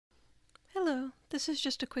Hello, this is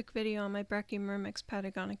just a quick video on my Brachymyrmex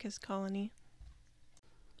Patagonicus colony.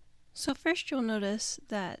 So first you'll notice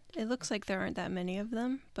that it looks like there aren't that many of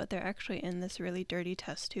them, but they're actually in this really dirty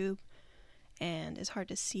test tube, and it's hard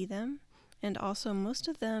to see them. And also most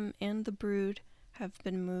of them and the brood have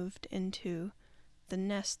been moved into the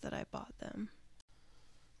nest that I bought them.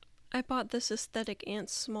 I bought this Aesthetic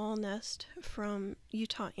Ants small nest from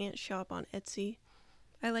Utah Ant Shop on Etsy.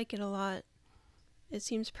 I like it a lot. It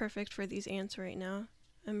seems perfect for these ants right now.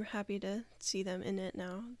 I'm happy to see them in it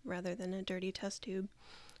now, rather than a dirty test tube.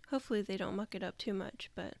 Hopefully they don't muck it up too much,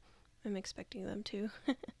 but I'm expecting them to.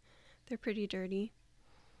 They're pretty dirty.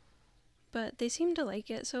 But they seem to like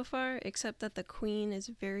it so far, except that the queen is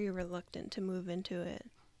very reluctant to move into it.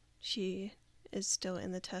 She is still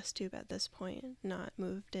in the test tube at this point, not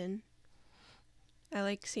moved in. I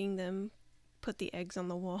like seeing them put the eggs on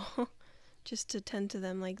the wall, just to tend to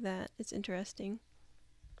them like that. It's interesting.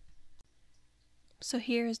 So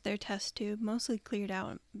here is their test tube, mostly cleared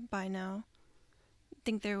out by now. I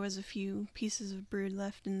think there was a few pieces of brood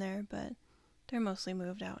left in there, but they're mostly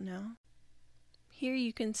moved out now. Here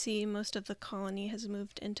you can see most of the colony has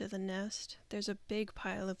moved into the nest. There's a big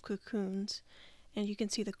pile of cocoons, and you can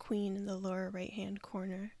see the queen in the lower right-hand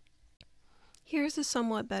corner. Here's a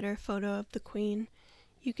somewhat better photo of the queen.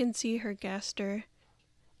 You can see her gaster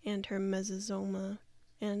and her mesosoma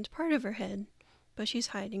and part of her head, but she's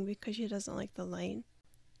hiding because she doesn't like the light.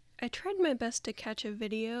 I tried my best to catch a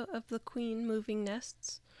video of the queen moving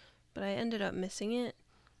nests, but I ended up missing it.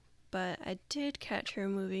 But I did catch her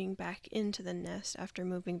moving back into the nest after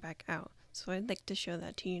moving back out, so I'd like to show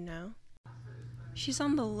that to you now. She's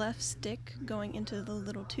on the left stick going into the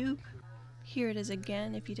little tube. Here it is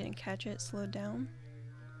again if you didn't catch it, slow down.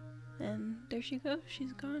 And there she goes,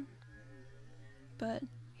 she's gone. But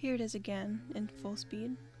here it is again in full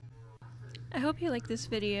speed. I hope you liked this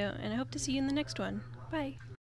video, and I hope to see you in the next one. Bye!